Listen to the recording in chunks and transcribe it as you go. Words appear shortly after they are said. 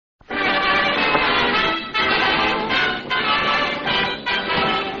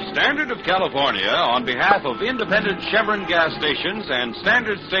Hollywood, California, on behalf of independent Chevron gas stations and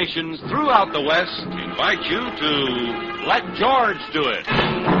standard stations throughout the West, invite you to Let George Do It.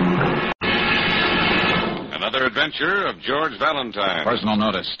 Another adventure of George Valentine. Personal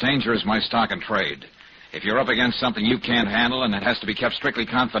notice. Danger is my stock and trade. If you're up against something you can't handle and it has to be kept strictly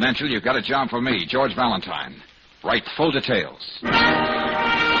confidential, you've got a job for me, George Valentine. Write full details. Dear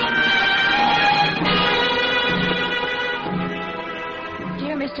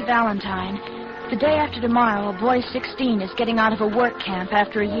Mr. Valentine, the day after tomorrow, a boy 16 is getting out of a work camp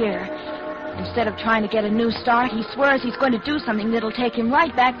after a year. Instead of trying to get a new start, he swears he's going to do something that'll take him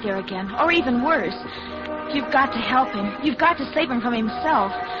right back there again, or even worse. You've got to help him. You've got to save him from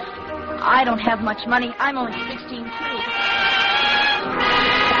himself. I don't have much money. I'm only 16, too.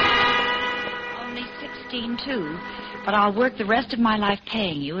 Only 16, too. But I'll work the rest of my life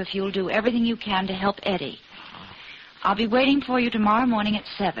paying you if you'll do everything you can to help Eddie. I'll be waiting for you tomorrow morning at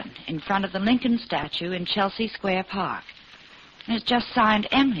 7 in front of the Lincoln statue in Chelsea Square Park. And it's just signed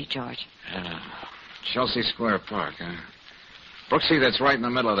Emily, George. Chelsea Square Park, huh? Brooksy, that's right in the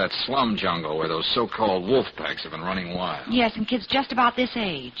middle of that slum jungle where those so-called wolf packs have been running wild. Yes, and kids just about this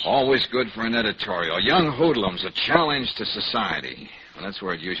age. Always good for an editorial. Young hoodlums, a challenge to society. Well, that's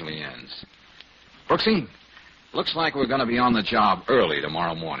where it usually ends. Brooksy, looks like we're going to be on the job early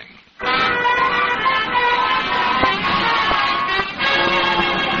tomorrow morning.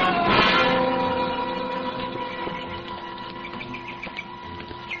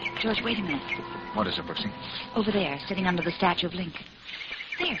 George, wait a minute. What is it, Brooksy? Over there, sitting under the statue of Lincoln.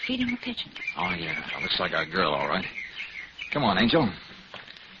 There, feeding the pigeons. Oh, yeah. Looks like our girl, all right. Come on, Angel.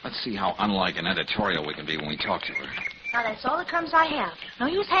 Let's see how unlike an editorial we can be when we talk to her. Now, that's all the crumbs I have. No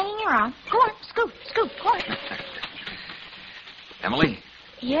use hanging around. Go on, scoop, go on. Emily?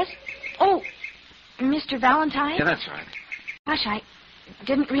 Yes? Oh, Mr. Valentine? Yeah, that's right. Gosh, I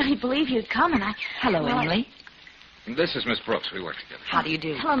didn't really believe you'd come, and Hello, Emily. This is Miss Brooks. We work together. How do you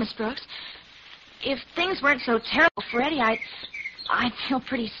do? Hello, Miss Brooks. If things weren't so terrible for Eddie, I'd feel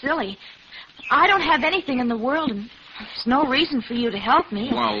pretty silly. I don't have anything in the world, and there's no reason for you to help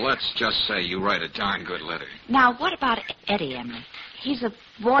me. Well, let's just say you write a darn good letter. Now, what about Eddie, Emily? He's a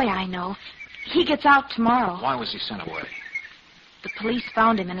boy I know. He gets out tomorrow. Why was he sent away? The police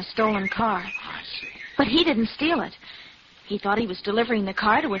found him in a stolen car. I see. But he didn't steal it. He thought he was delivering the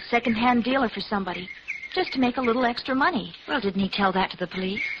car to a second-hand dealer for somebody, just to make a little extra money. Well, didn't he tell that to the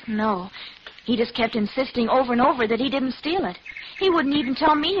police? No. He just kept insisting over and over that he didn't steal it. He wouldn't even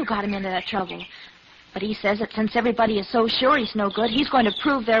tell me who got him into that trouble. But he says that since everybody is so sure he's no good, he's going to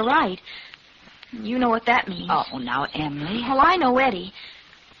prove they're right. You know what that means. Oh, now, Emily. Well, I know Eddie.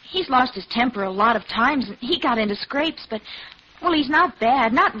 He's lost his temper a lot of times, and he got into scrapes, but, well, he's not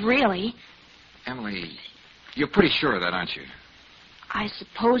bad. Not really. Emily, you're pretty sure of that, aren't you? I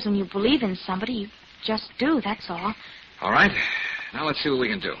suppose when you believe in somebody, you just do, that's all. All right. Now let's see what we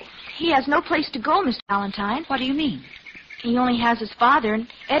can do. He has no place to go, Mr. Valentine. What do you mean? He only has his father, and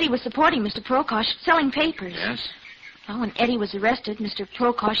Eddie was supporting Mr. Prokosh, selling papers. Yes? Well, when Eddie was arrested, Mr.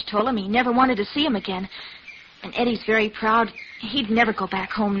 Prokosh told him he never wanted to see him again. And Eddie's very proud. He'd never go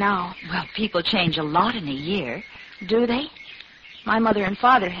back home now. Well, people change a lot in a year. Do they? My mother and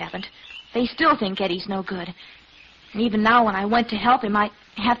father haven't. They still think Eddie's no good. And even now, when I went to help him, I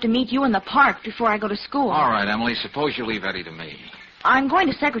have to meet you in the park before I go to school. All right, Emily, suppose you leave Eddie to me. I'm going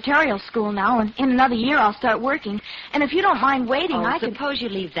to secretarial school now, and in another year I'll start working. And if you don't mind waiting, I could... suppose you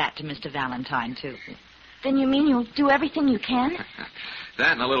leave that to Mr. Valentine, too. Then you mean you'll do everything you can?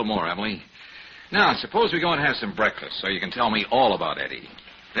 That and a little more, Emily. Now, suppose we go and have some breakfast so you can tell me all about Eddie.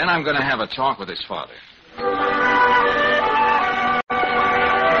 Then I'm going to have a talk with his father.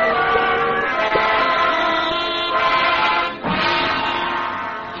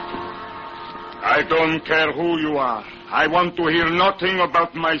 I don't care who you are. I want to hear nothing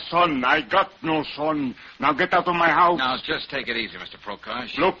about my son. I got no son. Now get out of my house. Now, just take it easy, Mr.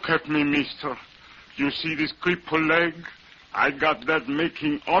 Prokosh. Look at me, mister. You see this crippled leg? I got that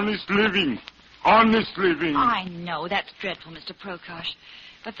making honest living. Honest living. I know. That's dreadful, Mr. Prokosh.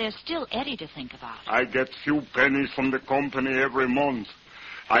 But there's still Eddie to think about. I get few pennies from the company every month.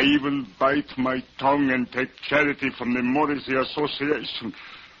 I even bite my tongue and take charity from the Morrissey Association.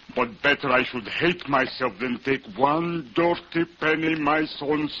 But better I should hate myself than take one dirty penny my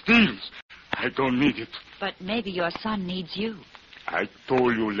son steals. I don't need it. But maybe your son needs you. I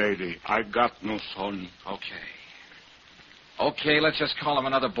told you, lady, I got no son. Okay, let's just call him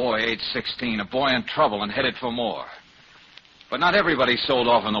another boy, age 16, a boy in trouble and headed for more. But not everybody's sold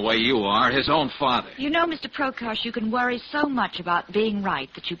off in the way you are, his own father. You know, Mr. Prokosh, you can worry so much about being right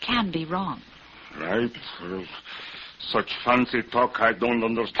that you can be wrong. Right? Well, Such fancy talk I don't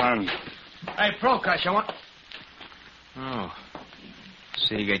understand. Hey, Prokosh, I want... Oh.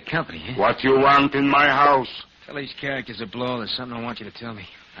 So you got company, huh? What you want in my house? Tell these characters a blow. There's something I want you to tell me.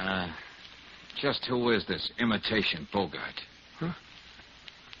 Just who is this imitation Bogart? His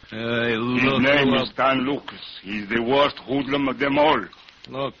name is Dan Lucas. He's the worst hoodlum of them all.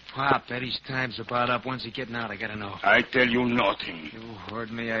 Look, Pop, Eddie's time's about up. When's he getting out? I gotta know. I tell you nothing. You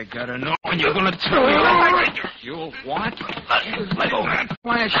heard me. I gotta know. And you're gonna tell me. You what? Let go.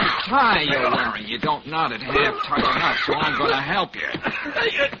 Flashy tie you're wearing. You don't knot it half tight enough, so I'm gonna help you.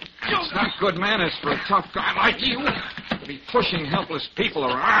 It's not good manners for a tough guy like you to be pushing helpless people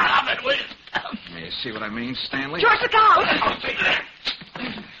around. You see what I mean, Stanley? George, look out!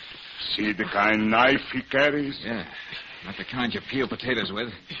 See the kind knife he carries? Yeah. Not the kind you peel potatoes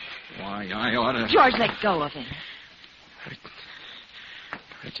with. Why, I ought to... George, let go of him.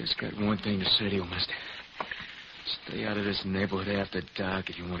 I just got one thing to say to you, mister. Stay out of this neighborhood after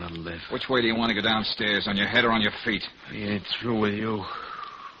dark if you want to live. Which way do you want to go downstairs, on your head or on your feet? I ain't through with you.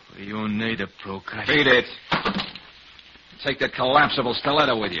 You need a Prokosh. Beat it. Take that collapsible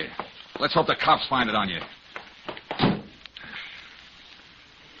stiletto with you. Let's hope the cops find it on you.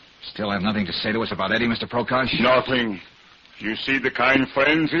 Still have nothing to say to us about Eddie, Mr. Prokosh? Nothing. You see the kind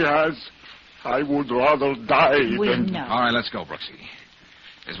friends he has? I would rather die We than... know. All right, let's go, Brooksy.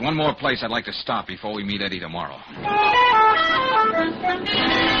 There's one more place I'd like to stop before we meet Eddie tomorrow.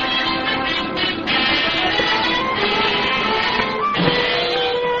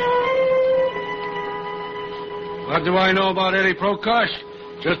 What do I know about Eddie Prokosh?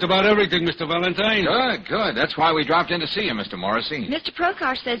 Just about everything, Mr. Valentine. Good. That's why we dropped in to see you, Mr. Morrissey. Mr.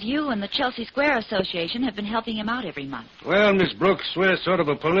 Prokosh says you and the Chelsea Square Association have been helping him out every month. Well, Miss Brooks, we're sort of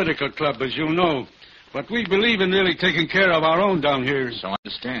a political club, as you know. But we believe in really taking care of our own down here. So I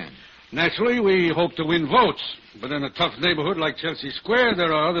understand. Naturally, we hope to win votes. But in a tough neighborhood like Chelsea Square,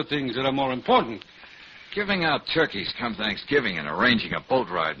 there are other things that are more important. Giving out turkeys come Thanksgiving and arranging a boat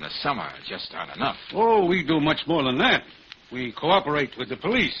ride in the summer just aren't enough. Oh, we do much more than that. We cooperate with the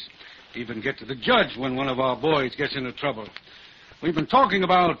police. Even get to the judge when one of our boys gets into trouble. We've been talking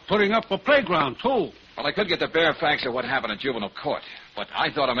about putting up a playground, too. Well, I could get the bare facts of what happened at juvenile court. But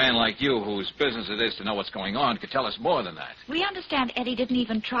I thought a man like you, whose business it is to know what's going on, could tell us more than that. We understand Eddie didn't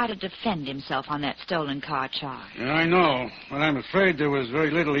even try to defend himself on that stolen car charge. Yeah, I know. But I'm afraid there was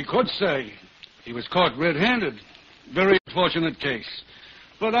very little he could say. He was caught red-handed. Very unfortunate case.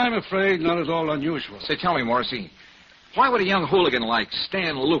 But I'm afraid not at all unusual. Say, tell me, Morrissey, why would a young hooligan like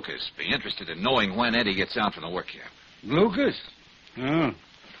Stan Lucas be interested in knowing when Eddie gets out from the work camp? Lucas? Oh,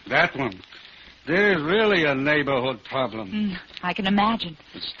 that one. There's really a neighborhood problem. I can imagine.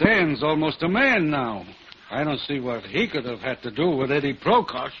 But Stan's almost a man now. I don't see what he could have had to do with Eddie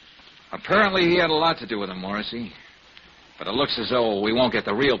Prokosh. Apparently he had a lot to do with him, Morrissey. But it looks as though we won't get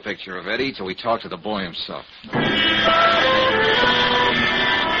the real picture of Eddie till we talk to the boy himself.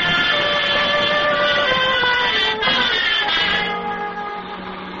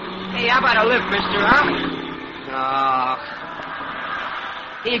 Hey, how about a lift, mister, huh?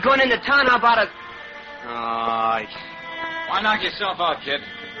 Hey, you going into town? How about a... Why knock yourself out, kid?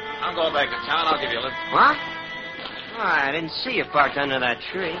 I'm going back to town. I'll give you a lift. What? Oh, I didn't see you parked under that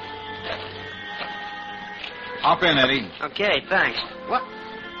tree. Hop in, Eddie. Okay, thanks. What?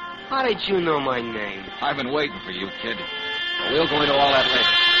 How did you know my name? I've been waiting for you, kid. But we'll go into all that later.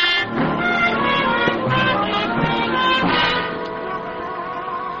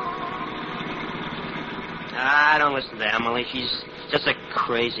 Don't listen to Emily. She's just a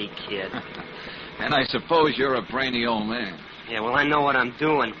crazy kid. And I suppose you're a brainy old man. Yeah, well, I know what I'm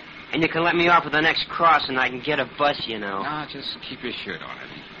doing. And you can let me off at the next cross and I can get a bus, you know. Nah, just keep your shirt on,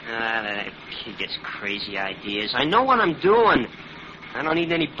 Eddie. That kid gets crazy ideas. I know what I'm doing. I don't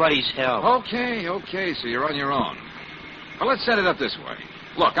need anybody's help. Okay, so you're on your own. Well, let's set it up this way.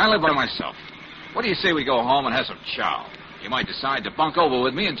 Look, I live by myself. What do you say we go home and have some chow? You might decide to bunk over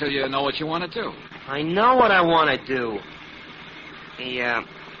with me until you know what you want to do. I know what I want to do. Hey,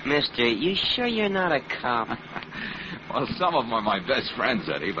 mister, you sure you're not a cop? Well, some of them are my best friends,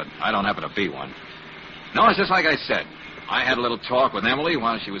 Eddie, but I don't happen to be one. No, it's just like I said. I had a little talk with Emily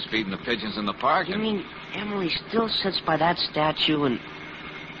while she was feeding the pigeons in the park. You mean Emily still sits by that statue and...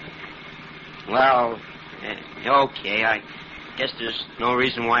 Well, okay, I guess there's no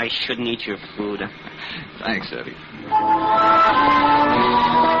reason why I shouldn't eat your food. Thanks, Eddie.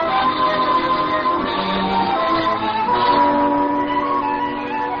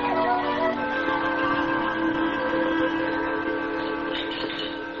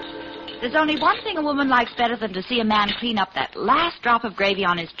 There's only one thing a woman likes better than to see a man clean up that last drop of gravy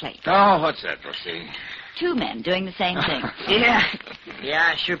on his plate. Oh, what's that, Brooksy? 2 men doing the same thing. Yeah,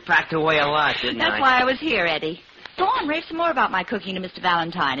 I sure packed away a lot, didn't I? That's why I was here, Eddie. Go on, rave some more about my cooking to Mr.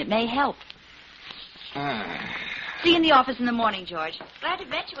 Valentine. It may help. See you in the office in the morning, George. Glad to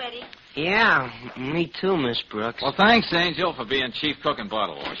meet you, Eddie. Yeah, me too, Miss Brooks. Well, thanks, Angel, for being chief cook and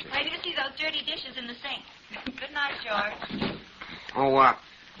bottle washer. Ready to see those dirty dishes in the sink. Good night, George. Oh,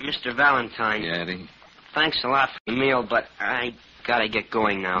 Mr. Valentine. Yeah, Eddie? Thanks a lot for the meal, but I gotta get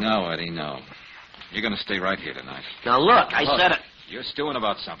going now. No, Eddie, no. You're going to stay right here tonight. Now, look, I said it. You're stewing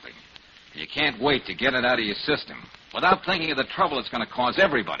about something. You can't wait to get it out of your system without thinking of the trouble it's going to cause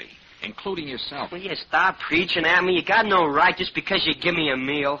everybody, including yourself. Will you stop preaching at me? You got no right just because you give me a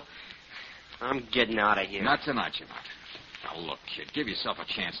meal. I'm getting out of here. Not tonight, you're not. Now, look, kid, give yourself a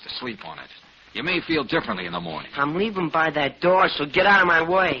chance to sleep on it. You may feel differently in the morning. I'm leaving by that door, so get out of my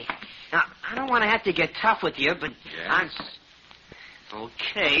way. Now, I don't want to have to get tough with you, but Yes?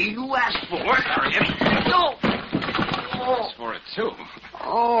 Okay, you asked for it. Sorry, Eddie. No. Asked for it, too.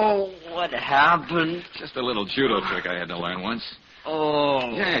 Oh, what happened? Just a little judo trick I had to learn once.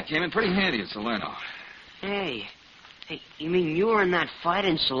 Oh. Yeah, it came in pretty handy at Salerno. Hey, you mean you were in that fight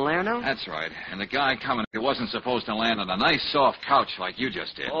in Salerno? That's right. And the guy coming, he wasn't supposed to land on a nice soft couch like you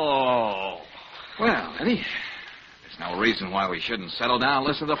just did. Oh. Well, Eddie, there's no reason why we shouldn't settle down and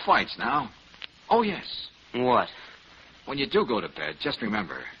listen to the fights now. Oh, yes. What? When you do go to bed, just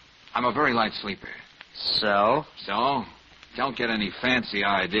remember, I'm a very light sleeper. So? So, don't get any fancy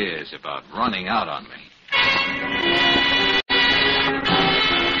ideas about running out on me.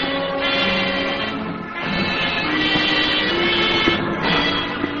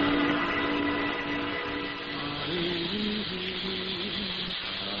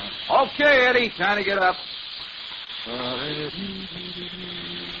 Okay, Eddie, time to get up.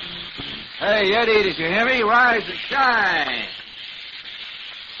 Hey, Eddie, did you hear me? Rise and shine.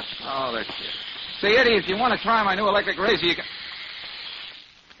 Oh, that's it. Say, Eddie, if you want to try my new electric razor, you can...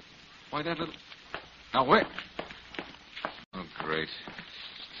 Why, that little... Now, where? Oh, great.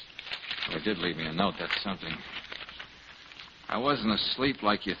 Well, it did leave me a note. That's something. I wasn't asleep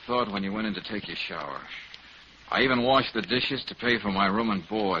like you thought when you went in to take your shower. I even washed the dishes to pay for my room and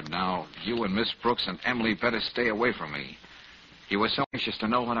board. Now, you and Miss Brooks and Emily better stay away from me. You were so anxious to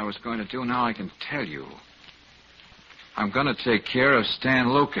know what I was going to do. Now I can tell you. I'm going to take care of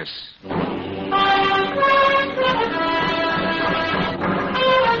Stan Lucas.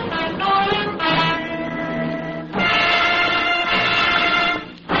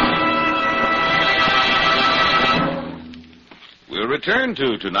 We'll return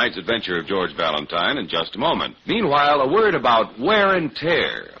to tonight's adventure of George Valentine in just a moment. Meanwhile, a word about wear and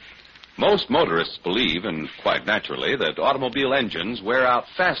tear. Most motorists believe, and quite naturally, that automobile engines wear out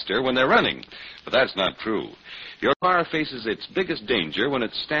faster when they're running. But that's not true. Your car faces its biggest danger when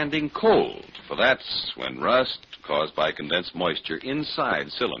it's standing cold, for that's when rust caused by condensed moisture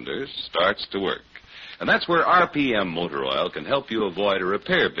inside cylinders starts to work. And that's where RPM motor oil can help you avoid a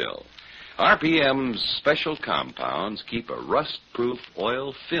repair bill. RPM's special compounds keep a rust-proof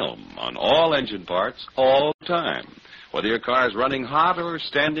oil film on all engine parts all the time. Whether your car's running hot or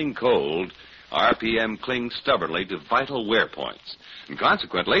standing cold, RPM clings stubbornly to vital wear points. And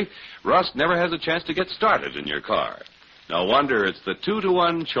consequently, rust never has a chance to get started in your car. No wonder it's the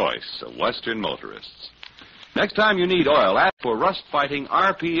 2-to-1 choice of Western motorists. Next time you need oil, ask for rust-fighting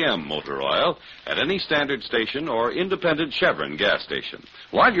RPM motor oil at any standard station or independent Chevron gas station.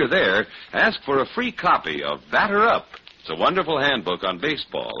 While you're there, ask for a free copy of Batter Up. It's a wonderful handbook on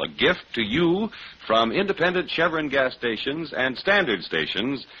baseball, a gift to you from independent Chevron gas stations and standard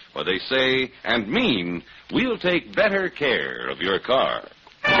stations where they say and mean, we'll take better care of your car.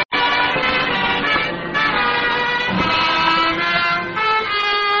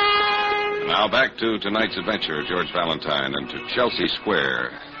 Now back to tonight's adventure of George Valentine and to Chelsea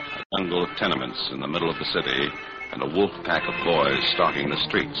Square, a jungle of tenements in the middle of the city and a wolf pack of boys stalking the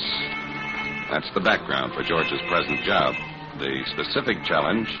streets. That's the background for George's present job. The specific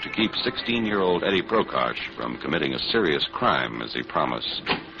challenge to keep 16-year-old Eddie Prokosh from committing a serious crime as he promised.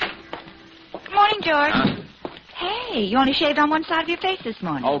 Good morning, George. Hey, you only shaved on one side of your face this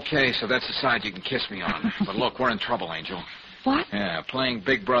morning. Okay, so that's the side you can kiss me on. But look, we're in trouble, Angel. What? Yeah, playing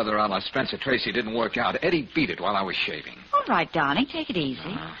Big Brother a la Spencer Tracy didn't work out. Eddie beat it while I was shaving. All right, darling, take it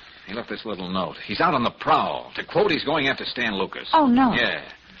easy. He left this little note. He's out on the prowl. To quote, he's going after Stan Lucas. Oh, no. Yeah.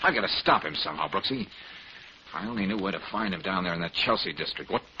 I gotta stop him somehow, Brooksy. If I only knew where to find him down there in that Chelsea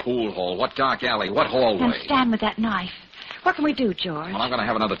district. What pool hall, what dark alley, what hallway. And stand with that knife. What can we do, George? Well, I'm gonna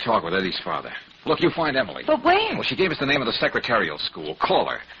have another talk with Eddie's father. Look, you find Emily. But where? Well, she gave us the name of the secretarial school. Call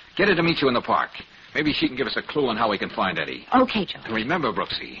her. Get her to meet you in the park. Maybe she can give us a clue on how we can find Eddie. Okay, George. And remember,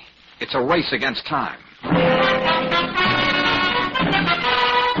 Brooksy, It's a race against time.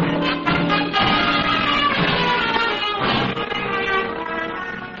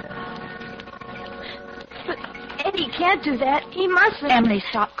 But Eddie can't do that. He mustn't. Emily,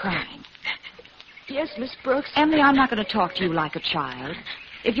 stop crying. Yes, Miss Brooks. Emily, I'm not going to talk to you like a child.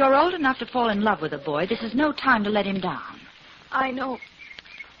 If you're old enough to fall in love with a boy, this is no time to let him down. I know.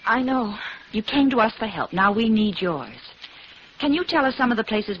 You came to us for help. Now we need yours. Can you tell us some of the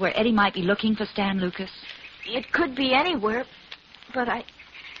places where Eddie might be looking for Stan Lucas? It could be anywhere, but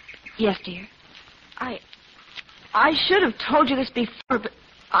Yes, dear. I should have told you this before, but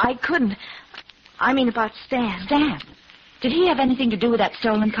I couldn't. I mean about Stan. Stan? Did he have anything to do with that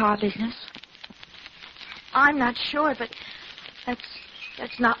stolen car business? I'm not sure, but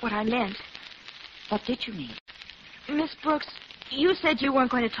that's not what I meant. What did you mean? Miss Brooks, you said you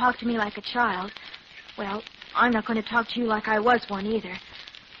weren't going to talk to me like a child. Well, I'm not going to talk to you like I was one either.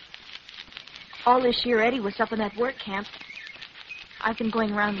 All this year, Eddie was up in that work camp. I've been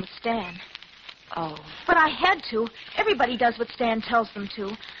going around with Stan. Oh. But I had to. Everybody does what Stan tells them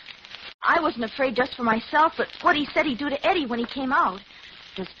to. I wasn't afraid just for myself, but what he said he'd do to Eddie when he came out.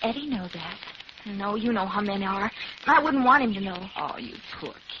 Does Eddie know that? No, you know how men are. I wouldn't want him to know. Oh, you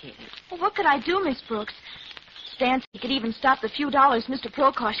poor kid. Well, what could I do, Miss Brooks? Stan said he could even stop the few dollars Mr.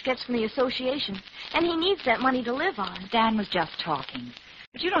 Prokosh gets from the association. And he needs that money to live on. Stan was just talking.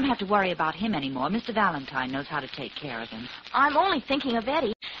 But you don't have to worry about him anymore. Mr. Valentine knows how to take care of him. I'm only thinking of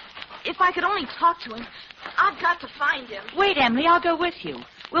Eddie. If I could only talk to him, I've got to find him. Wait, Emily, I'll go with you.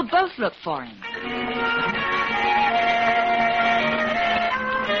 We'll both look for him.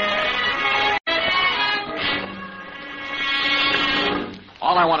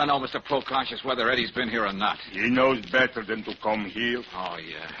 All I want to know, Mr. Prokosh, is whether Eddie's been here or not. He knows better than to come here. Oh,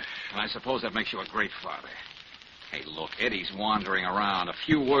 yeah. And I suppose that makes you a great father. Hey, look, Eddie's wandering around. A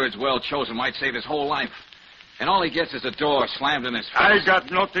few words well chosen might save his whole life. And all he gets is a door slammed in his face. I got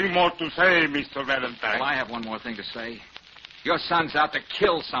nothing more to say, Mr. Valentine. Well, I have one more thing to say. Your son's out to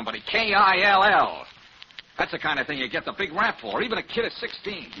kill somebody. K-I-L-L. That's the kind of thing you get the big rap for, even a kid at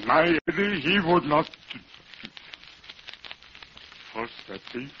 16. My Eddie, he would not... First a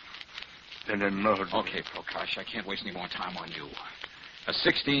thief, then a murderer. Okay, Prokosh, I can't waste any more time on you. A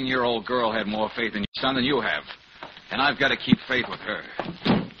 16-year-old girl had more faith in your son than you have. And I've got to keep faith with her.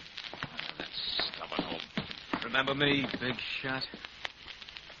 That stubborn old... Remember me, big shot?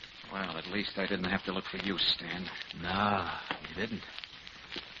 Well, at least I didn't have to look for you, Stan. No, you didn't.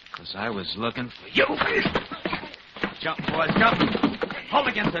 Because I was looking for you. Jump, boys, jump. Hold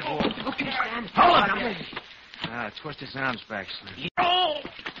against that wall. Okay, Stan. Hold on. Twist his arms back, Slim. No!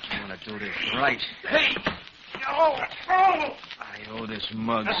 I want to do this right. Hey! No! I owe this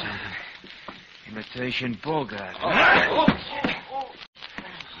mug something. Imitation Bogart. Oh.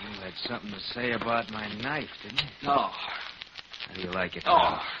 You had something to say about my knife, didn't you? No. How do you like it?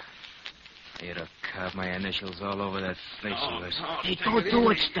 Oh. You'd have carved my initials all over that face of yours. Hey, don't do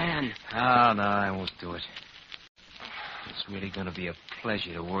it, Stan. No, I won't do it. It's really going to be a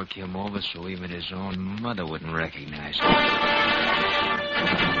pleasure to work him over so even his own mother wouldn't recognize him.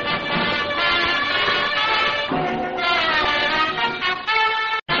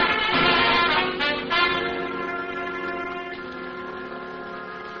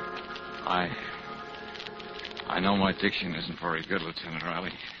 I know my diction isn't very good, Lieutenant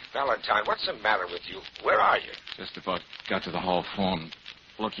Riley. Valentine, what's the matter with you? Where are you? Just about got to the hall phone.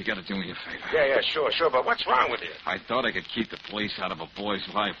 Look, you got to do me a favor. Yeah, sure, but what's wrong with you? I thought I could keep the police out of a boy's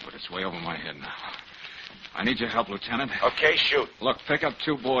life, but it's way over my head now. I need your help, Lieutenant. Okay, shoot. Look, pick up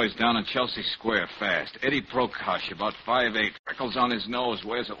 2 boys down in Chelsea Square fast. Eddie Prokosh, about 5'8", freckles on his nose,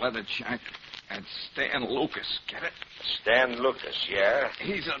 wears a leather jacket. And Stan Lucas, get it? Stan Lucas, yeah?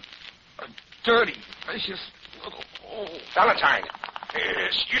 He's a dirty, vicious little... Oh. Valentine,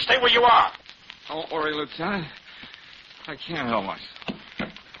 you stay where you are. Don't worry, Lieutenant. I can't help myself.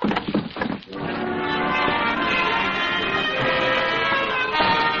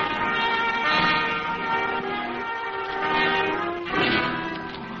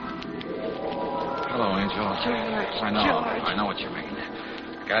 Hello, Angel. George, I know what you mean.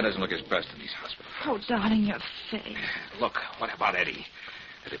 The guy doesn't look his best in these hospitals. Oh, darling, your face. Look, what about Eddie?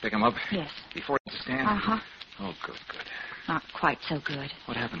 Did they pick him up? Yes. Before he stand? Uh-huh. Oh, good. Not quite so good.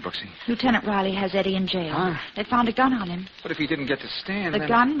 What happened, Brooksy? Lieutenant Riley has Eddie in jail. Huh? They found a gun on him. What if he didn't get to stand? The then...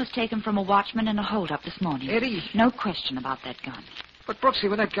 gun was taken from a watchman in a holdup this morning. Eddie? No question about that gun. But, Brooksy,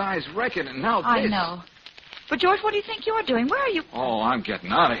 when that guy's wrecking and now this... I know. But, George, what do you think you're doing? Where are you? Oh, I'm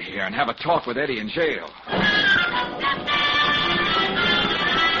getting out of here and have a talk with Eddie in jail.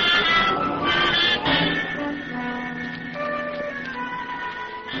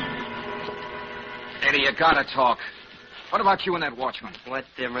 Eddie, you gotta talk. What about you and that watchman? What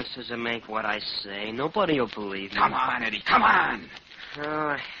difference does it make what I say? Nobody will believe me. Come on, Eddie, come on.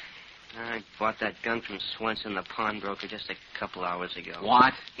 Oh, I bought that gun from Swenson, the pawnbroker, just a couple hours ago.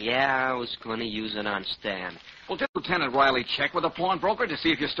 What? Yeah, I was going to use it on Stan. Well, did Lieutenant Riley check with the pawnbroker to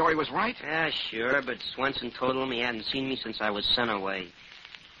see if your story was right? Yeah, sure, but Swenson told him he hadn't seen me since I was sent away.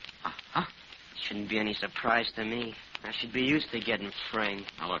 Huh? Shouldn't be any surprise to me. I should be used to getting framed.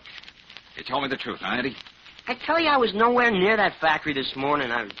 Now, look, you told me the truth, huh, Eddie? I tell you, I was nowhere near that factory this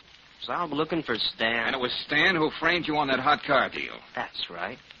morning. I was out looking for Stan. And it was Stan who framed you on that hot car deal. That's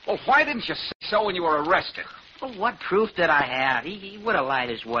right. Well, why didn't you say so when you were arrested? Well, what proof did I have? He would have lied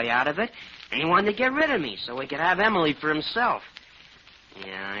his way out of it. And he wanted to get rid of me so he could have Emily for himself.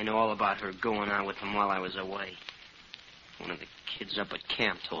 Yeah, I know all about her going on with him while I was away. One of the kids up at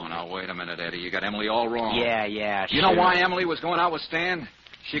camp told me. Now, wait a minute, Eddie. You got Emily all wrong. Yeah, You know why Emily was going out with Stan?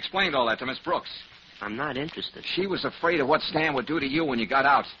 She explained all that to Miss Brooks. I'm not interested. She was afraid of what Stan would do to you when you got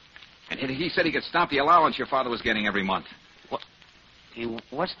out. And he said he could stop the allowance your father was getting every month.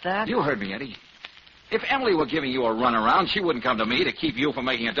 What's that? You heard me, Eddie. If Emily were giving you a runaround, she wouldn't come to me to keep you from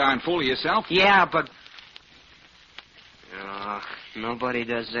making a darn fool of yourself. Yeah, but... Oh, nobody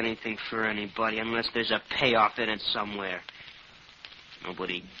does anything for anybody unless there's a payoff in it somewhere.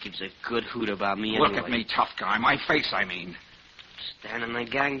 Nobody gives a good hoot about me anyway. Look at me, tough guy. My face, I mean. Stan and the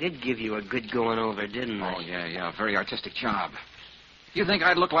gang did give you a good going over, didn't they? Oh, yeah. Very artistic job. You think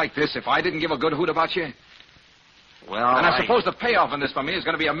I'd look like this if I didn't give a good hoot about you? Well, and I suppose the payoff in this for me is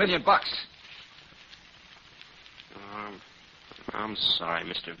going to be $1 million. I'm sorry,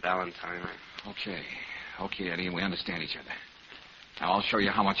 Mr. Valentine. Okay, Eddie, we understand each other. Now, I'll show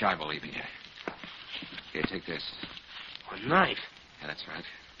you how much I believe in you. Here, take this. A knife? Yeah, that's right.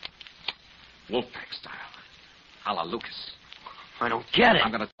 Wolfpack style. A la Lucas. I don't get it.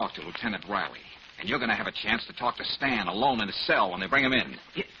 I'm going to talk to Lieutenant Riley. And you're going to have a chance to talk to Stan alone in his cell when they bring him in.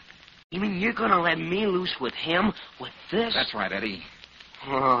 You mean you're going to let me loose with him? With this? That's right, Eddie.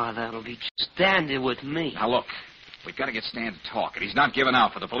 Oh, that'll be standing with me. Now, look. We've got to get Stan to talk, and he's not giving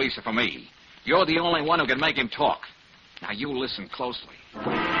out for the police or for me. You're the only one who can make him talk. Now, you listen closely.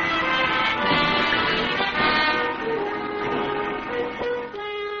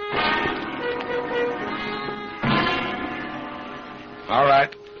 All right.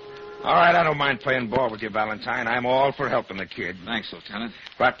 I don't mind playing ball with you, Valentine. I'm all for helping the kid. Thanks, Lieutenant.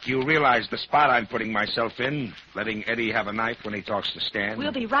 But you realize the spot I'm putting myself in, letting Eddie have a knife when he talks to Stan?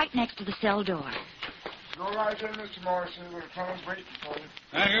 We'll be right next to the cell door. All right then, Mr. Morrissey. The fellow's waiting for you.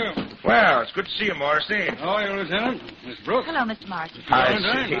 Thank you. Well, it's good to see you, Morrissey. How are you, Lieutenant? Miss Brooks? Hello, Mr. Morrissey.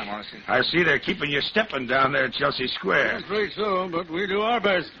 I see they're keeping you stepping down there at Chelsea Square. I'm afraid so, but we do our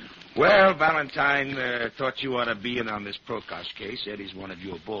best. Well, Valentine thought you ought to be in on this Prokosh case. Eddie's one of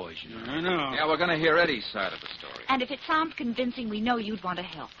your boys, you know. I know. Yeah, we're going to hear Eddie's side of the story. And if it sounds convincing, we know you'd want to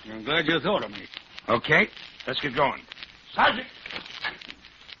help. I'm glad you thought of me. Okay, let's get going. Sergeant,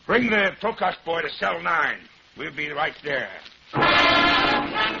 bring the Prokosh boy to cell 9. We'll be right there.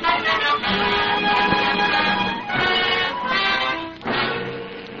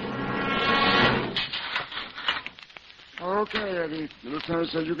 Okay, Eddie. The lieutenant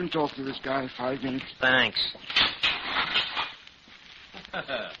said you can talk to this guy 5 minutes. Thanks.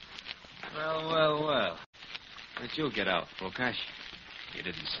 Well. How'd you get out, Prokosh? You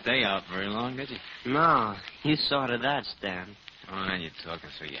didn't stay out very long, did you? No, you saw to that, Stan. Oh, and you're talking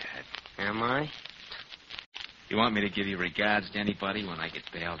so you had. Am I? You want me to give you regards to anybody when I get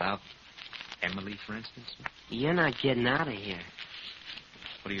bailed out? Emily, for instance? You're not getting out of here.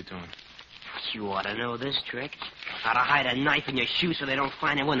 What are you doing? You ought to know this trick. How to hide a knife in your shoe so they don't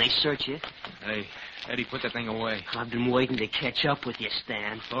find it when they search you. Hey, Eddie, put that thing away. I've been waiting to catch up with you,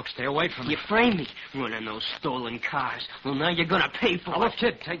 Stan. Look, stay away from me. You framed me running those stolen cars. Well, now you're going to pay for Now, it. look,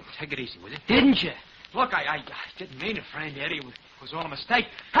 kid, take it easy, will you? Didn't you? Look, I didn't mean to frame you, Eddie. It was all a mistake.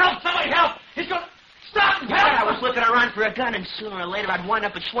 Help! Somebody help! He's going to... Stop! Help! I was looking around for a gun, and sooner or later I'd wind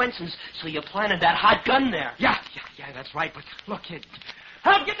up at Swenson's, so you planted that hot gun there. Yeah, that's right. But look, kid,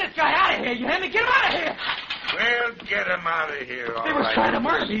 help get this guy out of here. You hear me? Get him out of here. Well, get him out of here, all He was right. trying to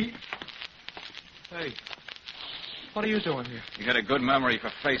murder me. Hey, what are you doing here? You got a good memory for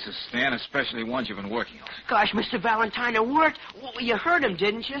faces, Stan, especially ones you've been working on. Gosh, Mr. Valentine, it worked. Well, you heard him,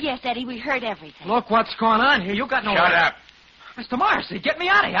 didn't you? Yes, Eddie, we heard everything. Look what's going on here. You got no... Shut up. Mr. Morrissey, get me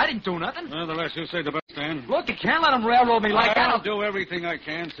out of here. I didn't do nothing. Well, the less you say, the better, Stan. Look, you can't let him railroad me like that. I'll do everything I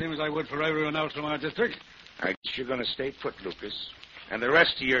can, same as I would for everyone else from our district. I guess you're going to stay put, Lucas. And the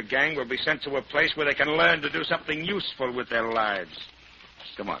rest of your gang will be sent to a place where they can learn to do something useful with their lives.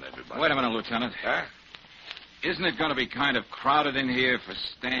 Come on, everybody. Wait a minute, Lieutenant. Huh? Isn't it going to be kind of crowded in here for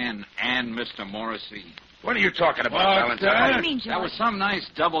Stan and Mr. Morrissey? What are you talking about, What, Valentine? What do you mean, George? That was some nice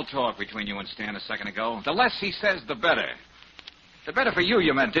double talk between you and Stan a second ago. The less he says, the better. The better for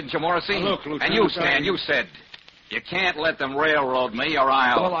you meant, didn't you, Morrissey? Now, look, Lieutenant, and you, Stan, you said, you can't let them railroad me or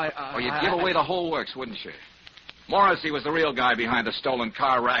I'll... Well, or you'd give away the whole works, wouldn't you? Morrissey was the real guy behind the stolen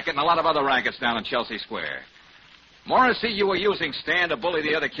car racket and a lot of other rackets down in Chelsea Square. Morrissey, you were using Stan to bully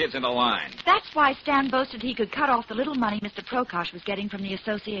the other kids into line. That's why Stan boasted he could cut off the little money Mr. Prokosh was getting from the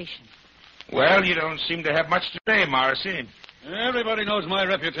association. Well, you don't seem to have much to say, Morrissey. Everybody knows my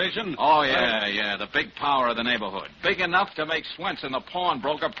reputation. Oh, yeah, the big power of the neighborhood. Big enough to make Swenson, the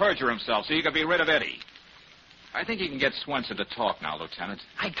pawnbroker, perjure himself so you could be rid of Eddie. I think you can get Swenson to talk now, Lieutenant.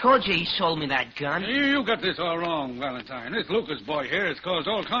 I told you he sold me that gun. You got this all wrong, Valentine. This Lucas boy here has caused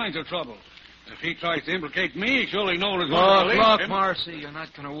all kinds of trouble. If he tries to implicate me, surely no one is going to believe him. Marcy, you're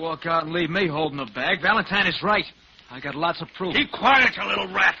not going to walk out and leave me holding the bag. Valentine is right. I got lots of proof. Keep quiet, you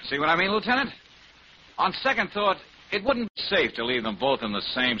little rat. See what I mean, Lieutenant? On second thought, it wouldn't be safe to leave them both in the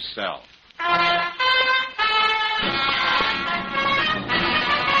same cell.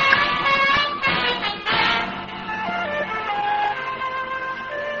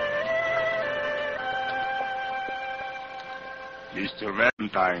 Mr.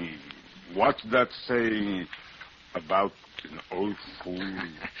 Valentine, what's that saying about an old fool?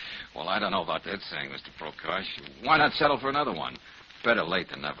 Well, I don't know about that saying, Mr. Prokosh. Why not settle for another one? Better late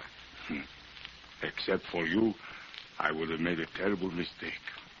than never. Except for you, I would have made a terrible mistake.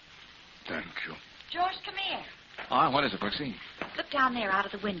 Thank you. George, come here. Oh, what is it, Brooksy? Look down there out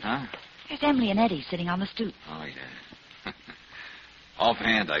of the window. Huh? There's Emily and Eddie sitting on the stoop. Oh, yeah.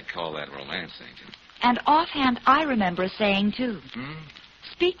 Offhand, I'd call that romance, Angel. And offhand, I remember a saying, too. Hmm?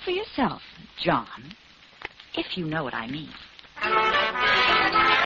 Speak for yourself, John, if you know what I mean.